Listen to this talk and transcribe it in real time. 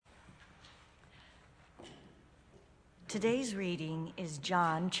Today's reading is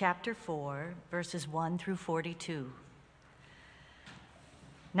John chapter 4, verses 1 through 42.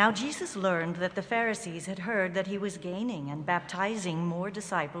 Now Jesus learned that the Pharisees had heard that he was gaining and baptizing more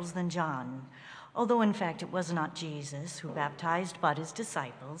disciples than John, although in fact it was not Jesus who baptized but his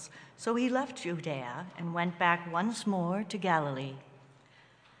disciples, so he left Judea and went back once more to Galilee.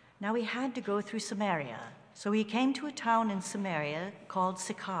 Now he had to go through Samaria, so he came to a town in Samaria called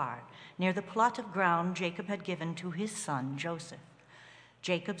Sychar, near the plot of ground Jacob had given to his son Joseph.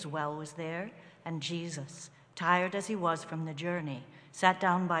 Jacob's well was there, and Jesus, tired as he was from the journey, sat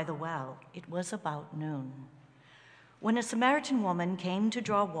down by the well. It was about noon. When a Samaritan woman came to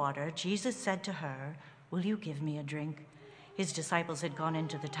draw water, Jesus said to her, "Will you give me a drink?" His disciples had gone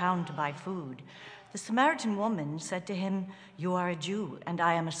into the town to buy food. The Samaritan woman said to him, "You are a Jew, and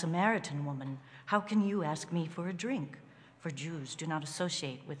I am a Samaritan woman. How can you ask me for a drink?" For Jews do not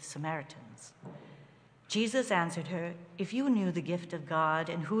associate with Samaritans. Jesus answered her, "If you knew the gift of God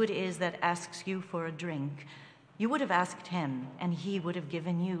and who it is that asks you for a drink, you would have asked him, and he would have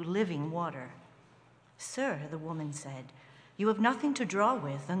given you living water." "Sir," the woman said, "you have nothing to draw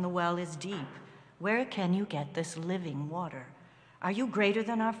with, and the well is deep. Where can you get this living water? Are you greater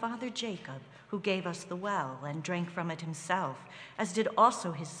than our father Jacob, who gave us the well and drank from it himself, as did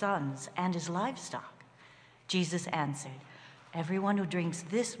also his sons and his livestock?" Jesus answered, "Everyone who drinks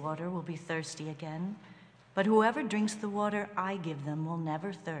this water will be thirsty again, but whoever drinks the water I give them will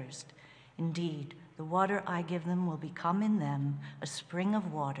never thirst. Indeed, the water I give them will become in them a spring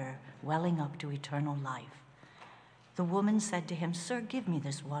of water welling up to eternal life." The woman said to him, "Sir, give me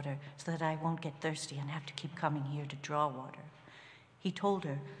this water so that I won't get thirsty and have to keep coming here to draw water." He told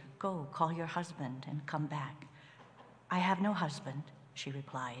her, "Go, call your husband and come back." "I have no husband," she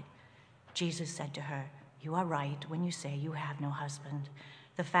replied. Jesus said to her, "You are right when you say you have no husband.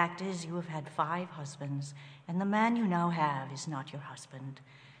 The fact is, you have had 5 husbands, and the man you now have is not your husband.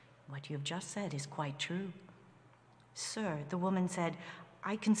 What you have just said is quite true." "Sir," the woman said,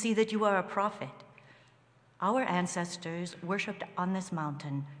 "I can see that you are a prophet. Our ancestors worshipped on this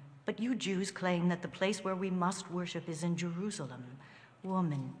mountain, but you Jews claim that the place where we must worship is in Jerusalem."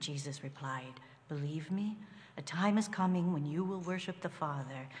 "Woman," Jesus replied, "believe me, a time is coming when you will worship the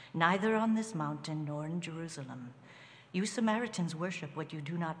Father, neither on this mountain nor in Jerusalem. You Samaritans worship what you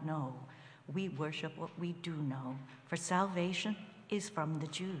do not know. We worship what we do know, for salvation is from the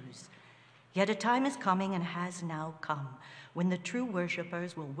Jews. Yet a time is coming and has now come when the true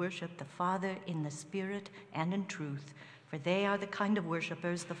worshipers will worship the Father in the Spirit and in truth, for they are the kind of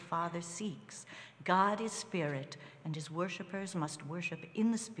worshipers the Father seeks. God is Spirit, and his worshipers must worship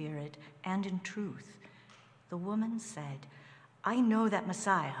in the Spirit and in truth." The woman said, "I know that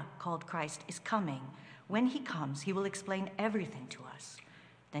Messiah, called Christ, is coming. When he comes, he will explain everything to us."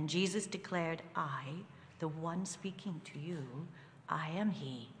 Then Jesus declared, "I, the one speaking to you, I am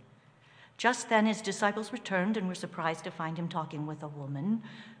he." Just then his disciples returned and were surprised to find him talking with a woman,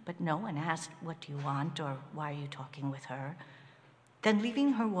 but no one asked, "What do you want?" or "Why are you talking with her?" Then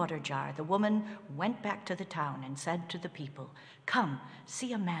leaving her water jar, the woman went back to the town and said to the people, "Come,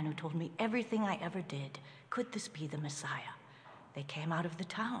 see a man who told me everything I ever did. Could this be the Messiah?" They came out of the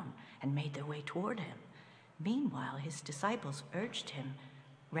town and made their way toward him. Meanwhile, his disciples urged him,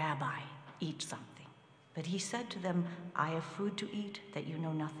 "Rabbi, eat something." But he said to them, "I have food to eat that you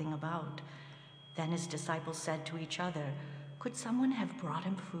know nothing about." Then his disciples said to each other, "Could someone have brought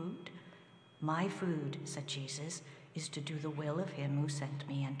him food?" "My food," said Jesus, "is to do the will of him who sent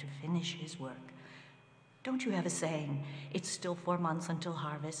me and to finish his work. Don't you have a saying, 'It's still 4 months until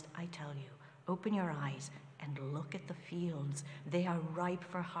harvest'? I tell you, open your eyes and look at the fields. They are ripe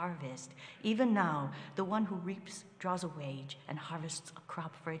for harvest. Even now, the one who reaps draws a wage and harvests a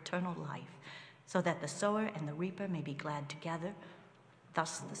crop for eternal life, so that the sower and the reaper may be glad together.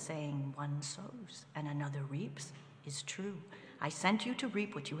 Thus the saying, 'One sows and another reaps,' is true. I sent you to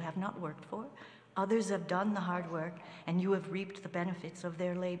reap what you have not worked for. Others have done the hard work, and you have reaped the benefits of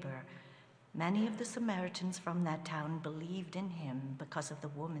their labor." Many of the Samaritans from that town believed in him because of the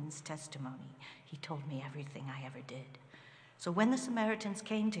woman's testimony. "He told me everything I ever did." So when the Samaritans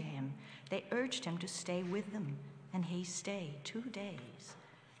came to him, they urged him to stay with them, and he stayed 2 days.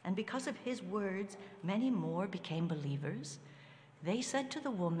 And because of his words, many more became believers. They said to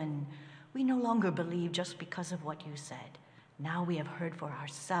the woman, "We no longer believe just because of what you said. Now we have heard for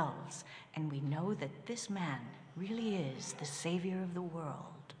ourselves, and we know that this man really is the Savior of the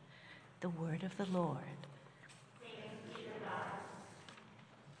world." The word of the Lord.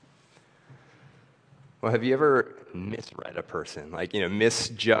 Well, have you ever misread a person,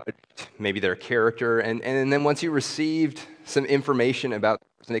 misjudged maybe their character, and then once you received some information about the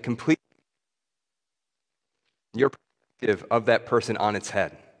person, it completely your perspective of that person on its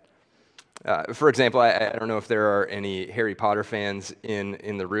head. For example, I don't know if there are any Harry Potter fans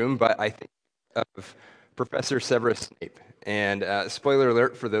in the room, but I think of Professor Severus Snape. And spoiler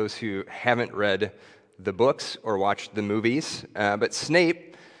alert for those who haven't read the books or watched the movies, but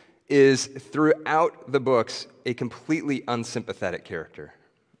Snape is, throughout the books, a completely unsympathetic character.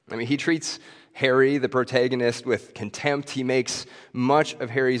 I mean, he treats Harry, the protagonist, with contempt. He makes much of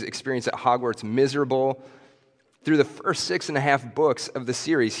Harry's experience at Hogwarts miserable. Through the first 6.5 books of the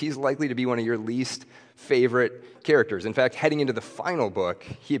series, he's likely to be one of your least favorite characters. In fact, heading into the final book,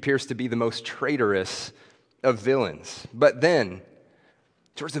 he appears to be the most traitorous of villains. But then,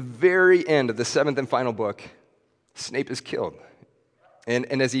 towards the very end of the 7th and final book, Snape is killed.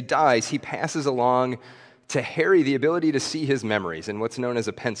 And as he dies, he passes along to Harry the ability to see his memories in what's known as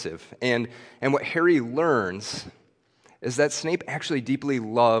a pensieve. And what Harry learns is that Snape actually deeply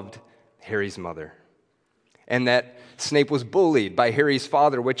loved Harry's mother, and that Snape was bullied by Harry's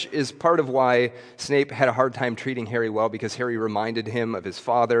father, which is part of why Snape had a hard time treating Harry well, because Harry reminded him of his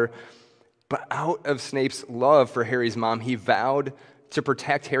father. But out of Snape's love for Harry's mom, he vowed to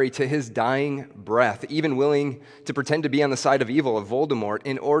protect Harry to his dying breath, even willing to pretend to be on the side of evil, of Voldemort,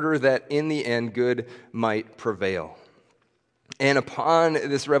 in order that in the end good might prevail. And upon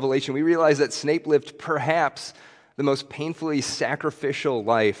this revelation, we realize that Snape lived perhaps the most painfully sacrificial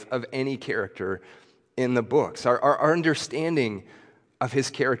life of any character in the books. Our understanding of his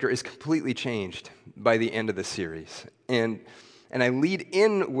character is completely changed by the end of the series. And I lead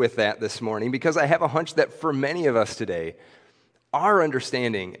in with that this morning because I have a hunch that for many of us today, our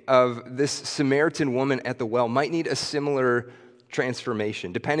understanding of this Samaritan woman at the well might need a similar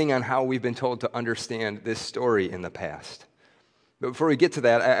transformation, depending on how we've been told to understand this story in the past. But before we get to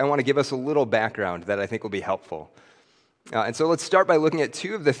that, I want to give us a little background that I think will be helpful. And so let's start by looking at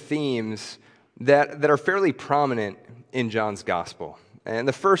two of the themes that are fairly prominent in John's gospel. And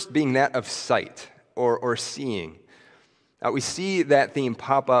the first being that of sight or seeing. We see that theme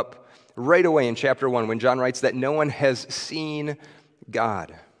pop up right away in chapter 1 when John writes that no one has seen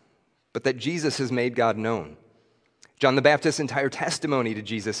God, but that Jesus has made God known. John the Baptist's entire testimony to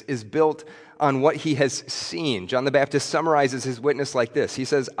Jesus is built on what he has seen. John the Baptist summarizes his witness like this. He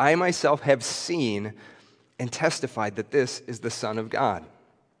says, "I myself have seen and testified that this is the Son of God."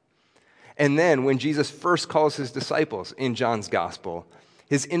 And then when Jesus first calls his disciples in John's gospel,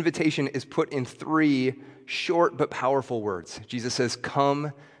 his invitation is put in 3 short but powerful words. Jesus says,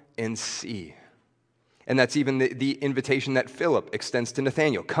 "Come and see." And that's even the invitation that Philip extends to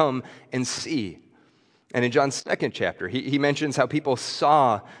Nathanael. Come and see. And in John's 2nd chapter, he mentions how people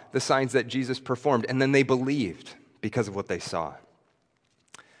saw the signs that Jesus performed, and then they believed because of what they saw.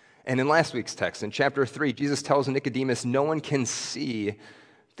 And in last week's text, in chapter 3, Jesus tells Nicodemus, no one can see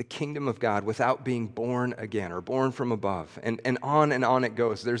the kingdom of God without being born again or born from above. And on it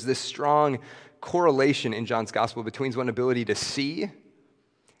goes. There's this strong correlation in John's gospel between one's ability to see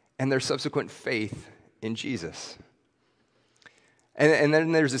and their subsequent faith in Jesus. And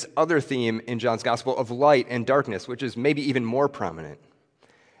then there's this other theme in John's gospel of light and darkness, which is maybe even more prominent.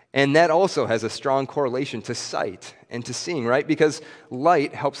 And that also has a strong correlation to sight and to seeing, right? Because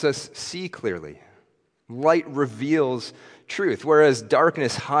light helps us see clearly. Light reveals truth, whereas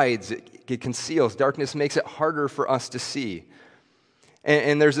darkness hides, it conceals. Darkness makes it harder for us to see.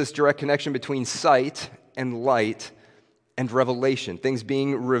 And there's this direct connection between sight and light and revelation, things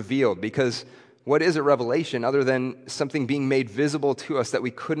being revealed. Because what is a revelation other than something being made visible to us that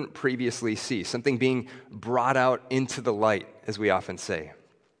we couldn't previously see, something being brought out into the light, as we often say.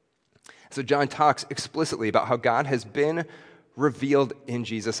 So John talks explicitly about how God has been revealed in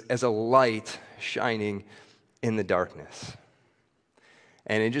Jesus as a light shining in the darkness.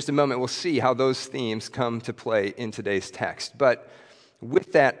 And in just a moment, we'll see how those themes come to play in today's text. But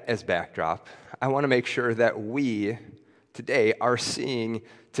with that as backdrop, I want to make sure that we today are seeing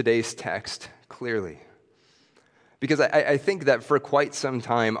today's text clearly. Because I think that for quite some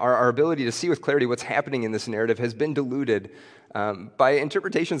time, our ability to see with clarity what's happening in this narrative has been diluted by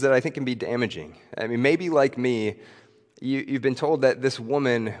interpretations that I think can be damaging. I mean, maybe like me, you've been told that this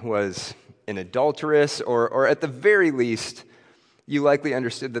woman was an adulteress, or at the very least, you likely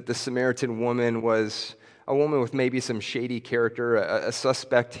understood that the Samaritan woman was a woman with maybe some shady character, a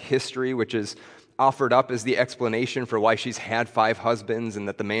suspect history, which is offered up as the explanation for why she's had 5 husbands and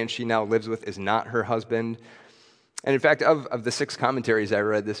that the man she now lives with is not her husband. And in fact, of the 6 commentaries I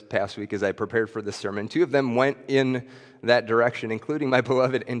read this past week as I prepared for this sermon, 2 of them went in that direction, including my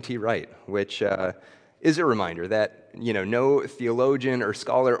beloved N.T. Wright, which is a reminder that, no theologian or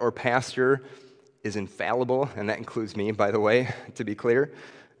scholar or pastor is infallible, and that includes me, by the way, to be clear.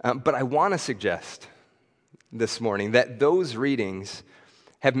 But I want to suggest this morning that those readings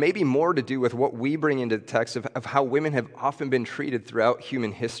have maybe more to do with what we bring into the text of how women have often been treated throughout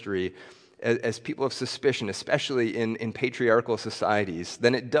human history as people of suspicion, especially in patriarchal societies,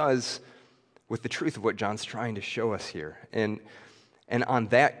 than it does with the truth of what John's trying to show us here. And on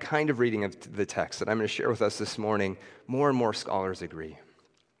that kind of reading of the text that I'm going to share with us this morning, more and more scholars agree.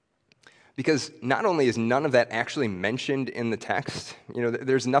 Because not only is none of that actually mentioned in the text,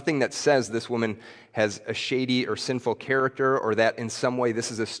 there's nothing that says this woman has a shady or sinful character or that in some way this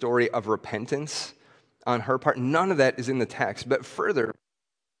is a story of repentance on her part. None of that is in the text. But further,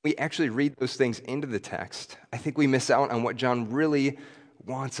 we actually read those things into the text. I think we miss out on what John really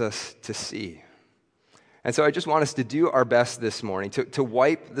wants us to see. And so I just want us to do our best this morning to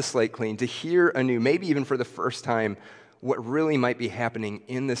wipe the slate clean, to hear anew, maybe even for the first time, what really might be happening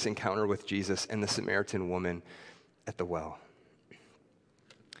in this encounter with Jesus and the Samaritan woman at the well.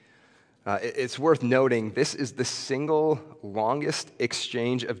 It's worth noting this is the single longest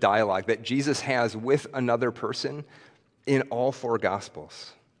exchange of dialogue that Jesus has with another person in all four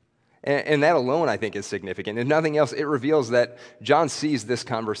Gospels. And that alone, I think, is significant. If nothing else, it reveals that John sees this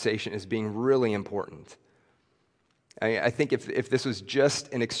conversation as being really important. I think if this was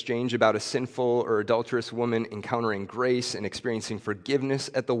just an exchange about a sinful or adulterous woman encountering grace and experiencing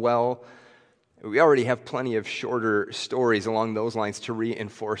forgiveness at the well, we already have plenty of shorter stories along those lines to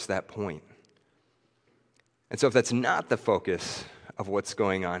reinforce that point. And so if that's not the focus of what's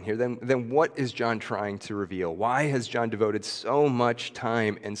going on here, then what is John trying to reveal? Why has John devoted so much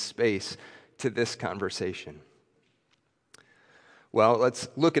time and space to this conversation? Well, let's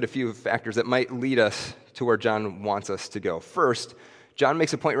look at a few factors that might lead us to where John wants us to go. First, John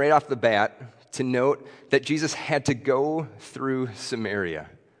makes a point right off the bat to note that Jesus had to go through Samaria.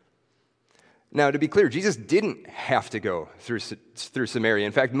 Now, to be clear, Jesus didn't have to go through Samaria.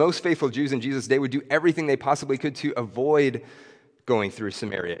 In fact, most faithful Jews in Jesus' day would do everything they possibly could to avoid going through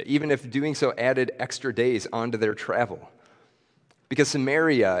Samaria, even if doing so added extra days onto their travel. Because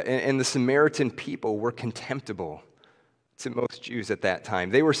Samaria and the Samaritan people were contemptible to most Jews at that time.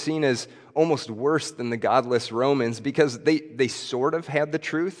 They were seen as almost worse than the godless Romans because they sort of had the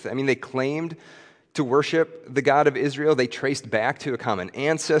truth. I mean, they claimed to worship the God of Israel. They traced back to a common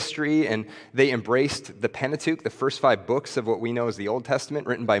ancestry, and they embraced the Pentateuch, the first 5 books of what we know as the Old Testament,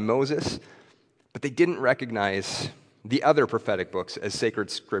 written by Moses. But they didn't recognize the other prophetic books as sacred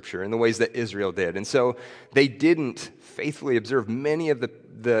scripture in the ways that Israel did. And so they didn't faithfully observe many of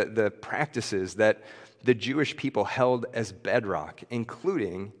the practices that the Jewish people held as bedrock,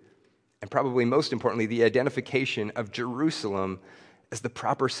 including, and probably most importantly, the identification of Jerusalem as the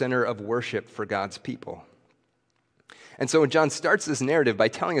proper center of worship for God's people. And so when John starts this narrative by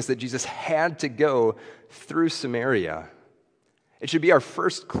telling us that Jesus had to go through Samaria, it should be our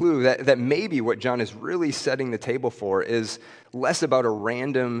first clue that maybe what John is really setting the table for is less about a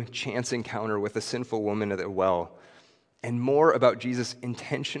random chance encounter with a sinful woman at the well, and more about Jesus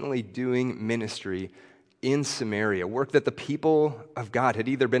intentionally doing ministry in Samaria, work that the people of God had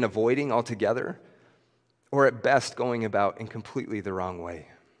either been avoiding altogether or at best going about in completely the wrong way.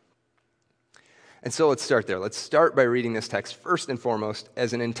 And so let's start there. Let's start by reading this text first and foremost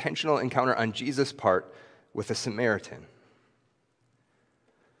as an intentional encounter on Jesus' part with a Samaritan.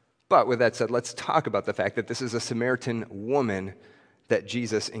 But with that said, let's talk about the fact that this is a Samaritan woman that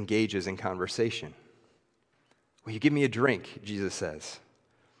Jesus engages in conversation. Will you give me a drink, Jesus says.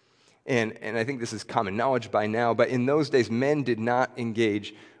 And I think this is common knowledge by now, but in those days, men did not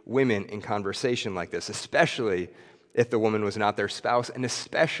engage women in conversation like this, especially if the woman was not their spouse, and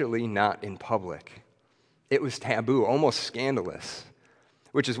especially not in public. It was taboo, almost scandalous,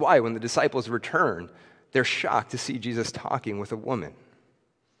 which is why when the disciples return, they're shocked to see Jesus talking with a woman.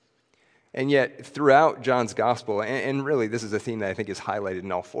 And yet, throughout John's gospel, and really this is a theme that I think is highlighted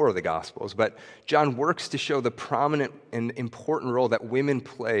in all 4 of the gospels, but John works to show the prominent and important role that women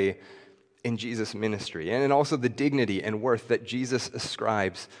play in Jesus' ministry, and also the dignity and worth that Jesus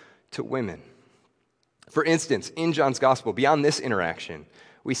ascribes to women. For instance, in John's gospel, beyond this interaction,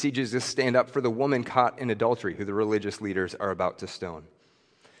 we see Jesus stand up for the woman caught in adultery who the religious leaders are about to stone.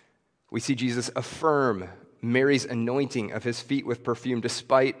 We see Jesus affirm Mary's anointing of his feet with perfume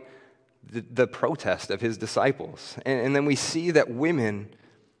despite the protest of his disciples. And then we see that women,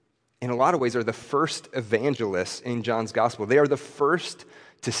 in a lot of ways, are the first evangelists in John's gospel. They are the first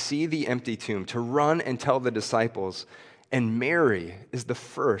to see the empty tomb, to run and tell the disciples. And Mary is the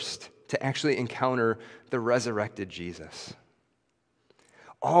first to actually encounter the resurrected Jesus.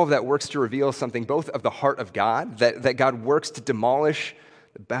 All of that works to reveal something both of the heart of God, that God works to demolish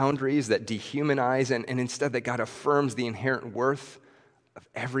the boundaries that dehumanize, and instead that God affirms the inherent worth of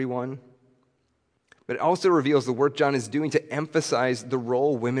everyone. but it also reveals the work John is doing to emphasize the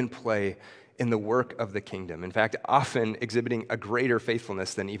role women play in the work of the kingdom. In fact, often exhibiting a greater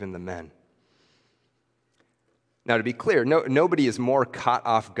faithfulness than even the men. Now, to be clear, nobody is more caught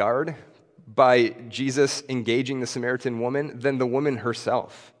off guard by Jesus engaging the Samaritan woman than the woman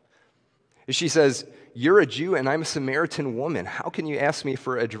herself. She says, "You're a Jew and I'm a Samaritan woman. How can you ask me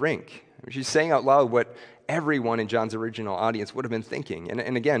for a drink?" She's saying out loud what everyone in John's original audience would have been thinking.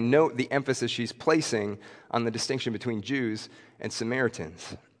 And again, note the emphasis she's placing on the distinction between Jews and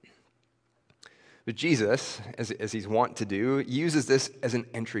Samaritans. But Jesus, as he's wont to do, uses this as an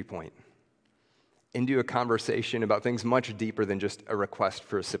entry point into a conversation about things much deeper than just a request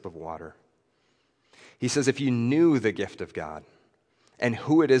for a sip of water. He says, if you knew the gift of God and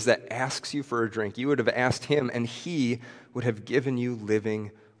who it is that asks you for a drink, you would have asked him, and he would have given you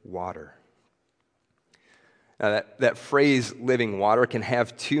living water. Now, that phrase, living water, can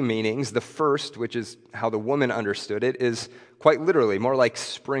have two meanings. The first, which is how the woman understood it, is quite literally more like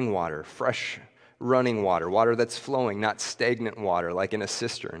spring water, fresh running water, water that's flowing, not stagnant water like in a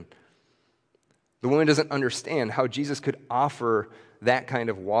cistern. The woman doesn't understand how Jesus could offer that kind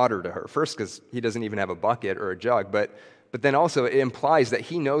of water to her. First, because he doesn't even have a bucket or a jug, but then also it implies that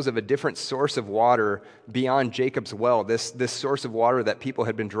he knows of a different source of water beyond Jacob's well, this source of water that people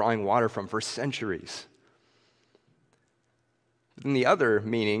had been drawing water from for centuries. And the other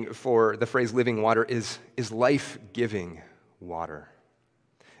meaning for the phrase living water is life-giving water.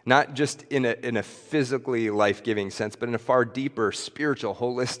 Not just in a physically life-giving sense, but in a far deeper, spiritual,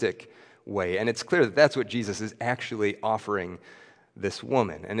 holistic way. And it's clear that that's what Jesus is actually offering this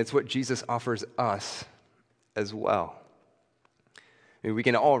woman. And it's what Jesus offers us as well. I mean, we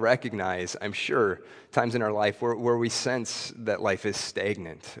can all recognize, I'm sure, times in our life where we sense that life is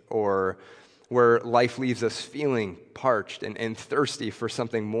stagnant, or where life leaves us feeling parched and thirsty for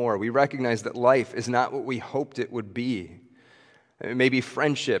something more. We recognize that life is not what we hoped it would be. Maybe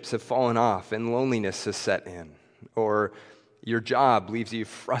friendships have fallen off and loneliness has set in, or your job leaves you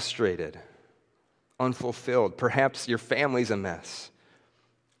frustrated, unfulfilled. Perhaps your family's a mess,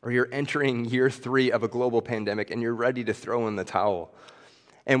 or you're entering year 3 of a global pandemic and you're ready to throw in the towel.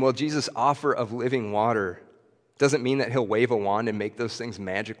 And while Jesus' offer of living water doesn't mean that he'll wave a wand and make those things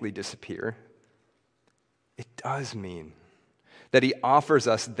magically disappear, it does mean that he offers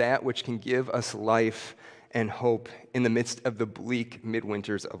us that which can give us life and hope in the midst of the bleak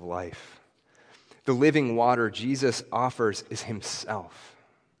midwinters of life. The living water Jesus offers is himself.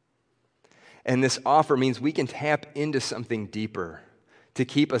 And this offer means we can tap into something deeper to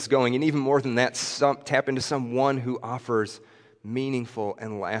keep us going. And even more than that, tap into someone who offers meaningful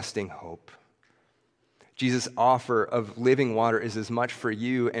and lasting hope. Jesus' offer of living water is as much for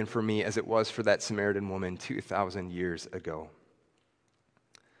you and for me as it was for that Samaritan woman 2,000 years ago.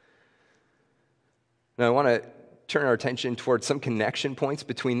 Now, I want to turn our attention towards some connection points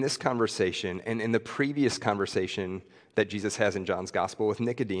between this conversation and in the previous conversation that Jesus has in John's gospel with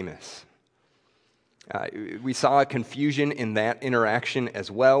Nicodemus. We saw a confusion in that interaction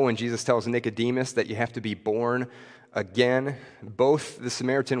as well when Jesus tells Nicodemus that you have to be born again. Both the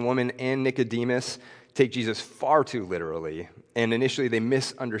Samaritan woman and Nicodemus take Jesus far too literally, and initially they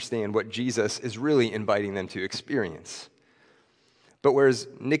misunderstand what Jesus is really inviting them to experience. But whereas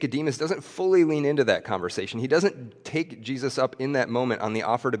Nicodemus doesn't fully lean into that conversation, he doesn't take Jesus up in that moment on the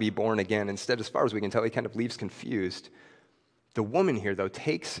offer to be born again. Instead, as far as we can tell, he kind of leaves confused. The woman here, though,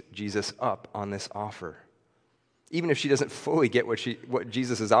 takes Jesus up on this offer. Even if she doesn't fully get what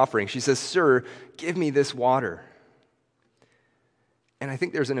Jesus is offering, she says, "Sir, give me this water." And I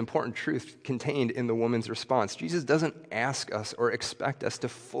think there's an important truth contained in the woman's response. Jesus doesn't ask us or expect us to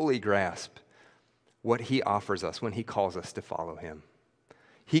fully grasp what he offers us when he calls us to follow him.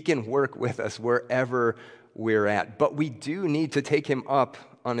 He can work with us wherever we're at, but we do need to take him up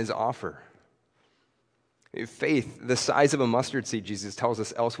on his offer. Faith, the size of a mustard seed, Jesus tells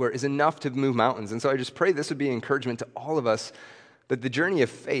us elsewhere, is enough to move mountains. And so I just pray this would be an encouragement to all of us that the journey of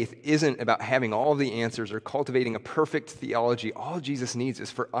faith isn't about having all of the answers or cultivating a perfect theology. All Jesus needs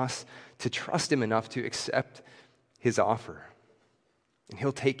is for us to trust him enough to accept his offer. And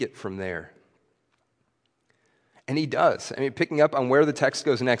he'll take it from there. And he does. I mean, picking up on where the text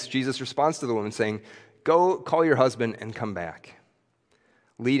goes next, Jesus responds to the woman saying, "Go call your husband and come back,"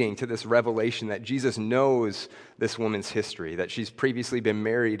 leading to this revelation that Jesus knows this woman's history, that she's previously been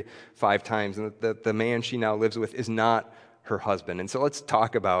married 5 times, and that the man she now lives with is not her husband. And so let's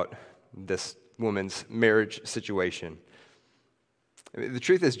talk about this woman's marriage situation. The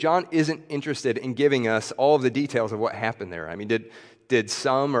truth is, John isn't interested in giving us all of the details of what happened there. I mean, did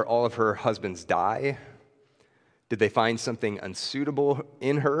some or all of her husbands die? Did they find something unsuitable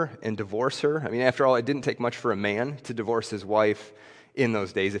in her and divorce her? I mean, after all, it didn't take much for a man to divorce his wife in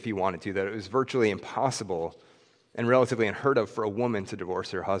those days if he wanted to, that it was virtually impossible and relatively unheard of for a woman to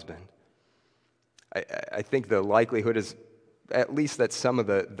divorce her husband. I think the likelihood is at least that some of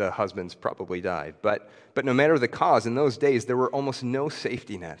the husbands probably died. But no matter the cause, in those days, there were almost no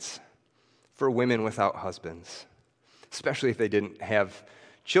safety nets for women without husbands, especially if they didn't have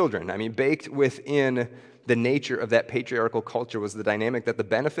children. I mean, baked within the nature of that patriarchal culture was the dynamic that the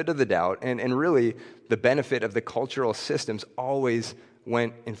benefit of the doubt and really the benefit of the cultural systems always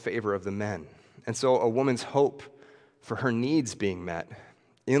went in favor of the men. And so a woman's hope for her needs being met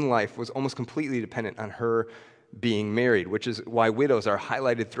in life was almost completely dependent on her being married, which is why widows are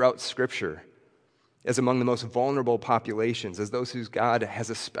highlighted throughout Scripture as among the most vulnerable populations, as those whose God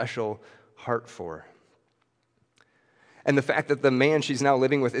has a special heart for. And the fact that the man she's now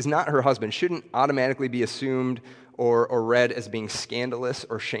living with is not her husband shouldn't automatically be assumed or read as being scandalous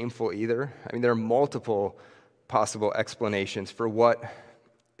or shameful either. I mean, there are multiple possible explanations for what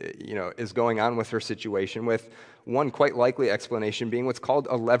is going on with her situation, with one quite likely explanation being what's called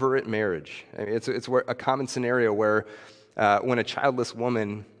a levirate marriage. I mean, it's a common scenario where when a childless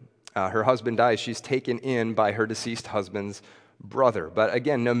woman, her husband dies, she's taken in by her deceased husband's brother. But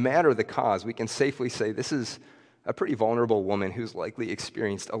again, no matter the cause, we can safely say this is a pretty vulnerable woman who's likely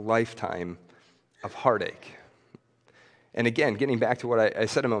experienced a lifetime of heartache. And again, getting back to what I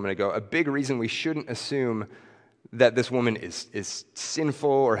said a moment ago, a big reason we shouldn't assume that this woman is sinful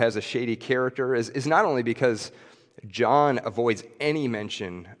or has a shady character is not only because John avoids any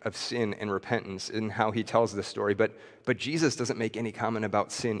mention of sin and repentance in how he tells this story, but Jesus doesn't make any comment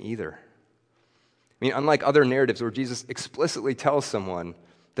about sin either. I mean, unlike other narratives where Jesus explicitly tells someone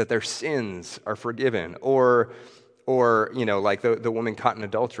that their sins are forgiven, or like the woman caught in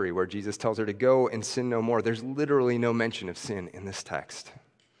adultery where Jesus tells her to go and sin no more, there's literally no mention of sin in this text.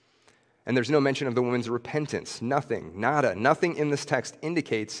 And there's no mention of the woman's repentance. Nothing, nada, nothing in this text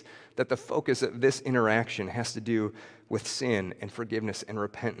indicates that the focus of this interaction has to do with sin and forgiveness and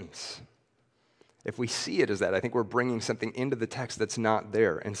repentance. If we see it as that, I think we're bringing something into the text that's not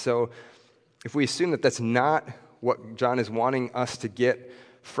there. And so if we assume that that's not what John is wanting us to get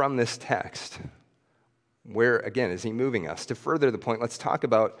from this text, where, again, is he moving us? To further the point, let's talk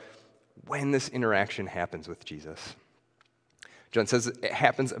about when this interaction happens with Jesus. John says it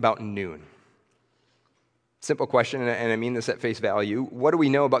happens about noon. Simple question, and I mean this at face value. What do we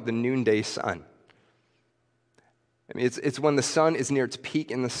know about the noonday sun? I mean, it's when the sun is near its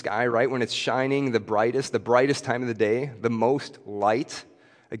peak in the sky, right? When it's shining the brightest time of the day, the most light.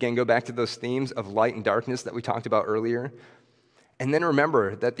 Again, go back to those themes of light and darkness that we talked about earlier. And then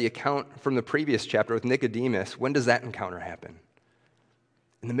remember that the account from the previous chapter with Nicodemus, when does that encounter happen?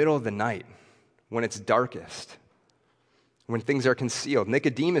 In the middle of the night, when it's darkest, when things are concealed.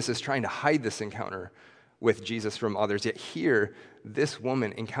 Nicodemus is trying to hide this encounter with Jesus from others, yet here, this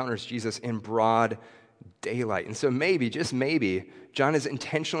woman encounters Jesus in broad daylight. And so maybe, just maybe, John is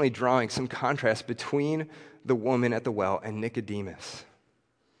intentionally drawing some contrast between the woman at the well and Nicodemus.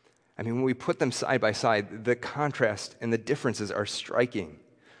 I mean, when we put them side by side, the contrast and the differences are striking.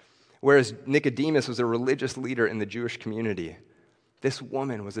 Whereas Nicodemus was a religious leader in the Jewish community, this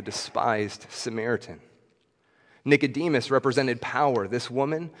woman was a despised Samaritan. Nicodemus represented power. This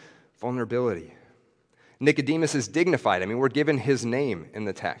woman, vulnerability. Nicodemus is dignified. I mean, we're given his name in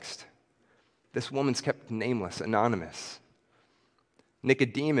the text. This woman's kept nameless, anonymous.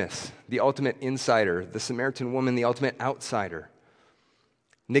 Nicodemus, the ultimate insider. The Samaritan woman, the ultimate outsider.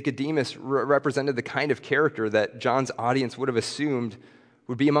 Nicodemus represented the kind of character that John's audience would have assumed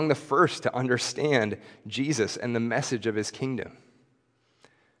would be among the first to understand Jesus and the message of his kingdom.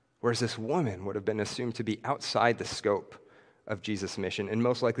 Whereas this woman would have been assumed to be outside the scope of Jesus' mission and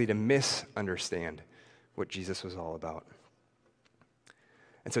most likely to misunderstand what Jesus was all about.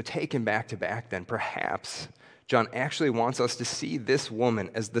 And so taken back to back then, perhaps John actually wants us to see this woman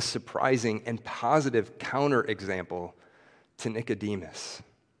as the surprising and positive counterexample to Nicodemus.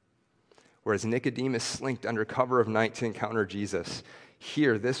 Whereas Nicodemus slinked under cover of night to encounter Jesus,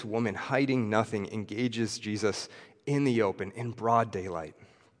 here this woman, hiding nothing, engages Jesus in the open, in broad daylight.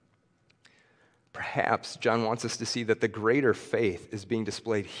 Perhaps John wants us to see that the greater faith is being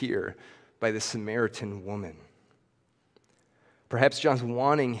displayed here by the Samaritan woman. Perhaps John's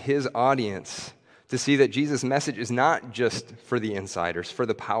wanting his audience to see that Jesus' message is not just for the insiders, for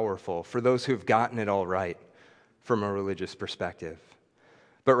the powerful, for those who've gotten it all right from a religious perspective,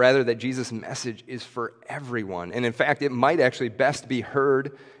 but rather that Jesus' message is for everyone. And in fact, it might actually best be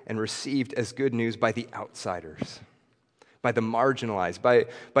heard and received as good news by the outsiders, by the marginalized,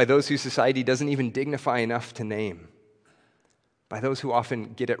 by those whose society doesn't even dignify enough to name, by those who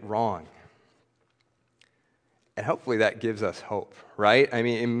often get it wrong. And hopefully that gives us hope, right? I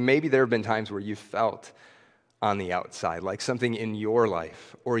mean, maybe there have been times where you felt on the outside, like something in your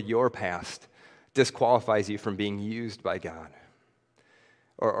life or your past disqualifies you from being used by God.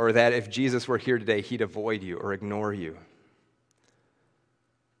 Or that if Jesus were here today, he'd avoid you or ignore you.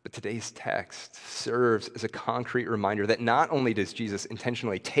 But today's text serves as a concrete reminder that not only does Jesus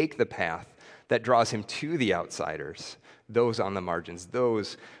intentionally take the path that draws him to the outsiders, those on the margins,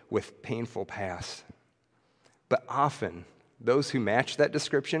 those with painful past, but often those who match that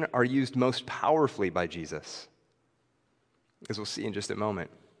description are used most powerfully by Jesus, as we'll see in just a moment.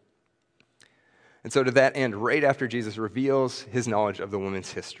 And so to that end, right after Jesus reveals his knowledge of the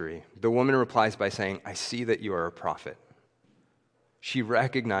woman's history, the woman replies by saying, "I see that you are a prophet." She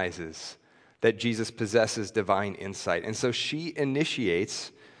recognizes that Jesus possesses divine insight, and so she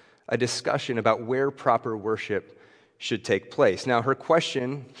initiates a discussion about where proper worship should take place. Now, her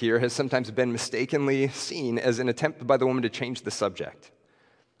question here has sometimes been mistakenly seen as an attempt by the woman to change the subject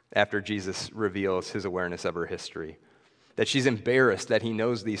after Jesus reveals his awareness of her history. That she's embarrassed that he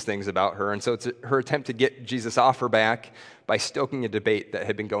knows these things about her, and so it's her attempt to get Jesus off her back by stoking a debate that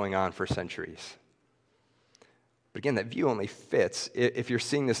had been going on for centuries. But again, that view only fits if you're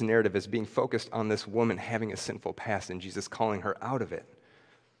seeing this narrative as being focused on this woman having a sinful past and Jesus calling her out of it.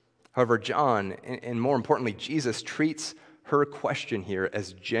 However, John, and more importantly, Jesus, treats her question here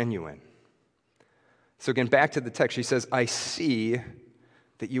as genuine. So again, back to the text, she says, "I see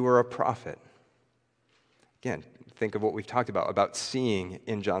that you are a prophet." Again, think of what we've talked about seeing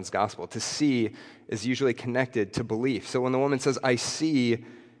in John's gospel. To see is usually connected to belief. So when the woman says, "I see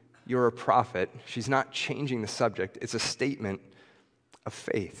you're a prophet," she's not changing the subject. It's a statement of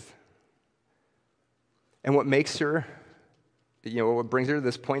faith. And what makes her, what brings her to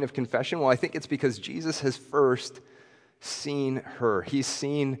this point of confession? Well, I think it's because Jesus has first seen her. He's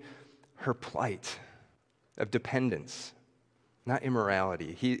seen her plight of dependence, not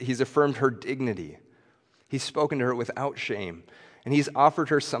immorality. He's affirmed her dignity. He's spoken to her without shame, and he's offered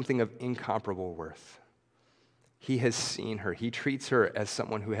her something of incomparable worth. He has seen her. He treats her as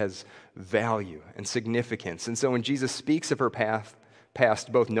someone who has value and significance. And so when Jesus speaks of her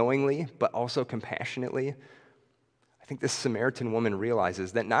past, both knowingly but also compassionately, I think this Samaritan woman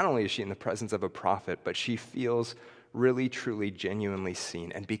realizes that not only is she in the presence of a prophet, but she feels really, truly, genuinely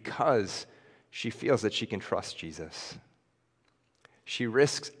seen. And because she feels that she can trust Jesus, she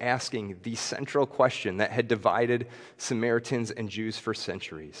risks asking the central question that had divided Samaritans and Jews for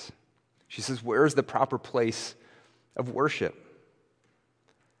centuries. She says, "Where is the proper place of worship?"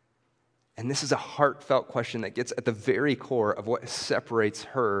 And this is a heartfelt question that gets at the very core of what separates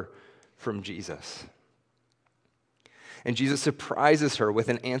her from Jesus. And Jesus surprises her with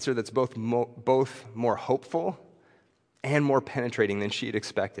an answer that's both more hopeful and more penetrating than she had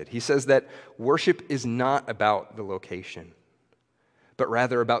expected. He says that worship is not about the location, but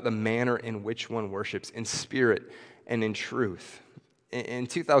rather about the manner in which one worships, in spirit and in truth. In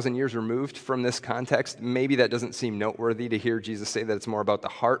 2,000 years removed from this context, maybe that doesn't seem noteworthy to hear Jesus say that it's more about the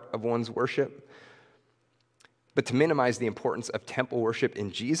heart of one's worship. But to minimize the importance of temple worship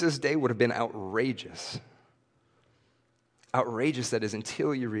in Jesus' day would have been outrageous. Outrageous, that is,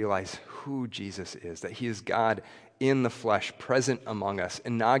 until you realize who Jesus is, that he is God in the flesh, present among us,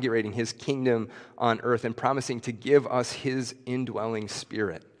 inaugurating his kingdom on earth and promising to give us his indwelling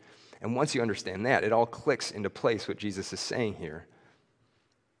spirit. And once you understand that, it all clicks into place what Jesus is saying here.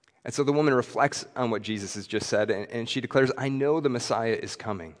 And so the woman reflects on what Jesus has just said, and she declares, "I know the Messiah is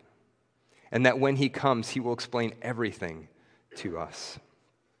coming, and that when he comes, he will explain everything to us."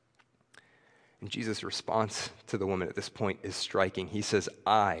 And Jesus' response to the woman at this point is striking. He says,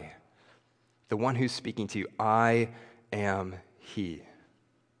 "I, the one who's speaking to you, I am he."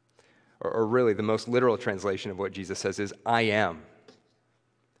 Or really, the most literal translation of what Jesus says is, "I am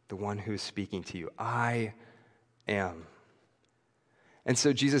the one who's speaking to you. I am." And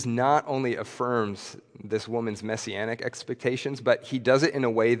so Jesus not only affirms this woman's messianic expectations, but he does it in a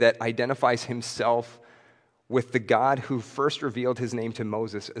way that identifies himself with the God who first revealed his name to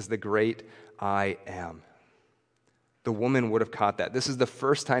Moses as the great I am. The woman would have caught that. This is the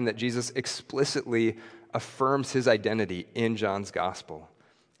first time that Jesus explicitly affirms his identity in John's gospel,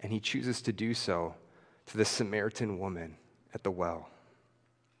 and he chooses to do so to the Samaritan woman at the well.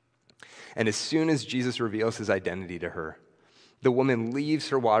 And as soon as Jesus reveals his identity to her, the woman leaves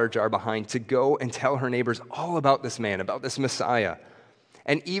her water jar behind to go and tell her neighbors all about this man, about this Messiah.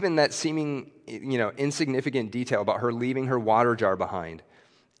 And even that seeming, insignificant detail about her leaving her water jar behind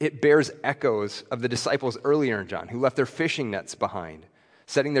It bears echoes of the disciples earlier in John who left their fishing nets behind,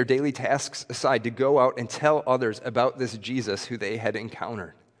 setting their daily tasks aside to go out and tell others about this Jesus who they had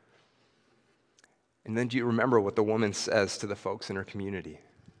encountered. And then do you remember what the woman says to the folks in her community?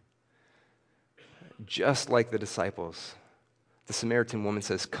 Just like the disciples, the Samaritan woman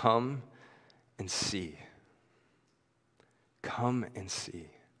says, "Come and see. Come and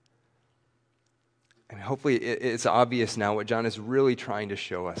see." And hopefully it's obvious now what John is really trying to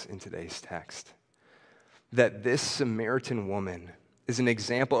show us in today's text. That this Samaritan woman is an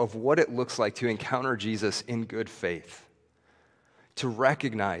example of what it looks like to encounter Jesus in good faith. To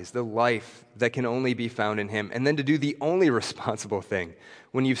recognize the life that can only be found in him, and then to do the only responsible thing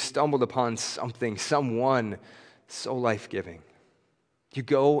when you've stumbled upon something, someone so life-giving. You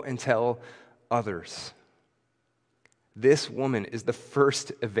go and tell others. This woman is the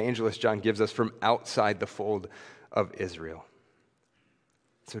first evangelist John gives us from outside the fold of Israel.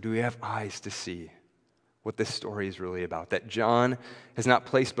 So do we have eyes to see what this story is really about? That John has not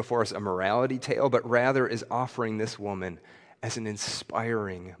placed before us a morality tale, but rather is offering this woman as an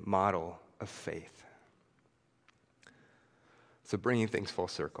inspiring model of faith. So bringing things full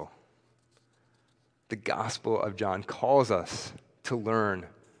circle, the Gospel of John calls us to learn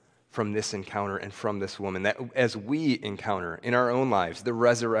from this encounter and from this woman, that as we encounter in our own lives the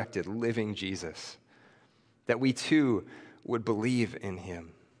resurrected, living Jesus, that we too would believe in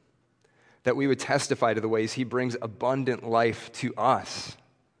him, that we would testify to the ways he brings abundant life to us,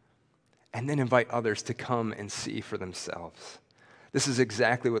 and then invite others to come and see for themselves. This is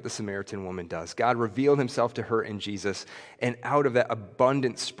exactly what the Samaritan woman does. God revealed himself to her in Jesus, and out of that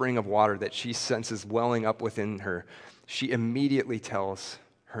abundant spring of water that she senses welling up within her, she immediately tells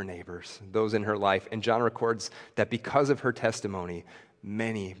her neighbors, those in her life, and John records that because of her testimony,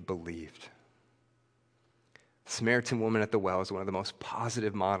 many believed. The Samaritan woman at the well is one of the most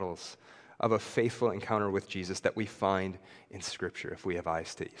positive models of a faithful encounter with Jesus that we find in Scripture, if we have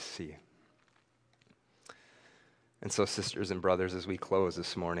eyes to see. And so, sisters and brothers, as we close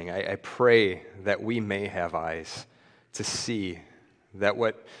this morning, I pray that we may have eyes to see that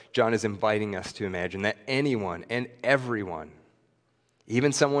what John is inviting us to imagine, that anyone and everyone,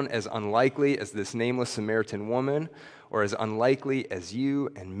 even someone as unlikely as this nameless Samaritan woman, or as unlikely as you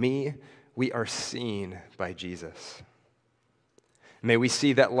and me, we are seen by Jesus. May we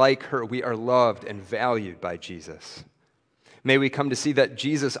see that, like her, we are loved and valued by Jesus. May we come to see that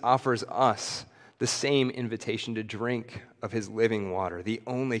Jesus offers us the same invitation to drink of his living water, the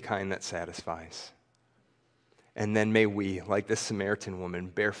only kind that satisfies. And then may we, like this Samaritan woman,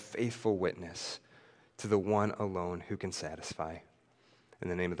 bear faithful witness to the one alone who can satisfy. In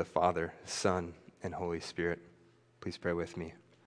the name of the Father, Son, and Holy Spirit, please pray with me.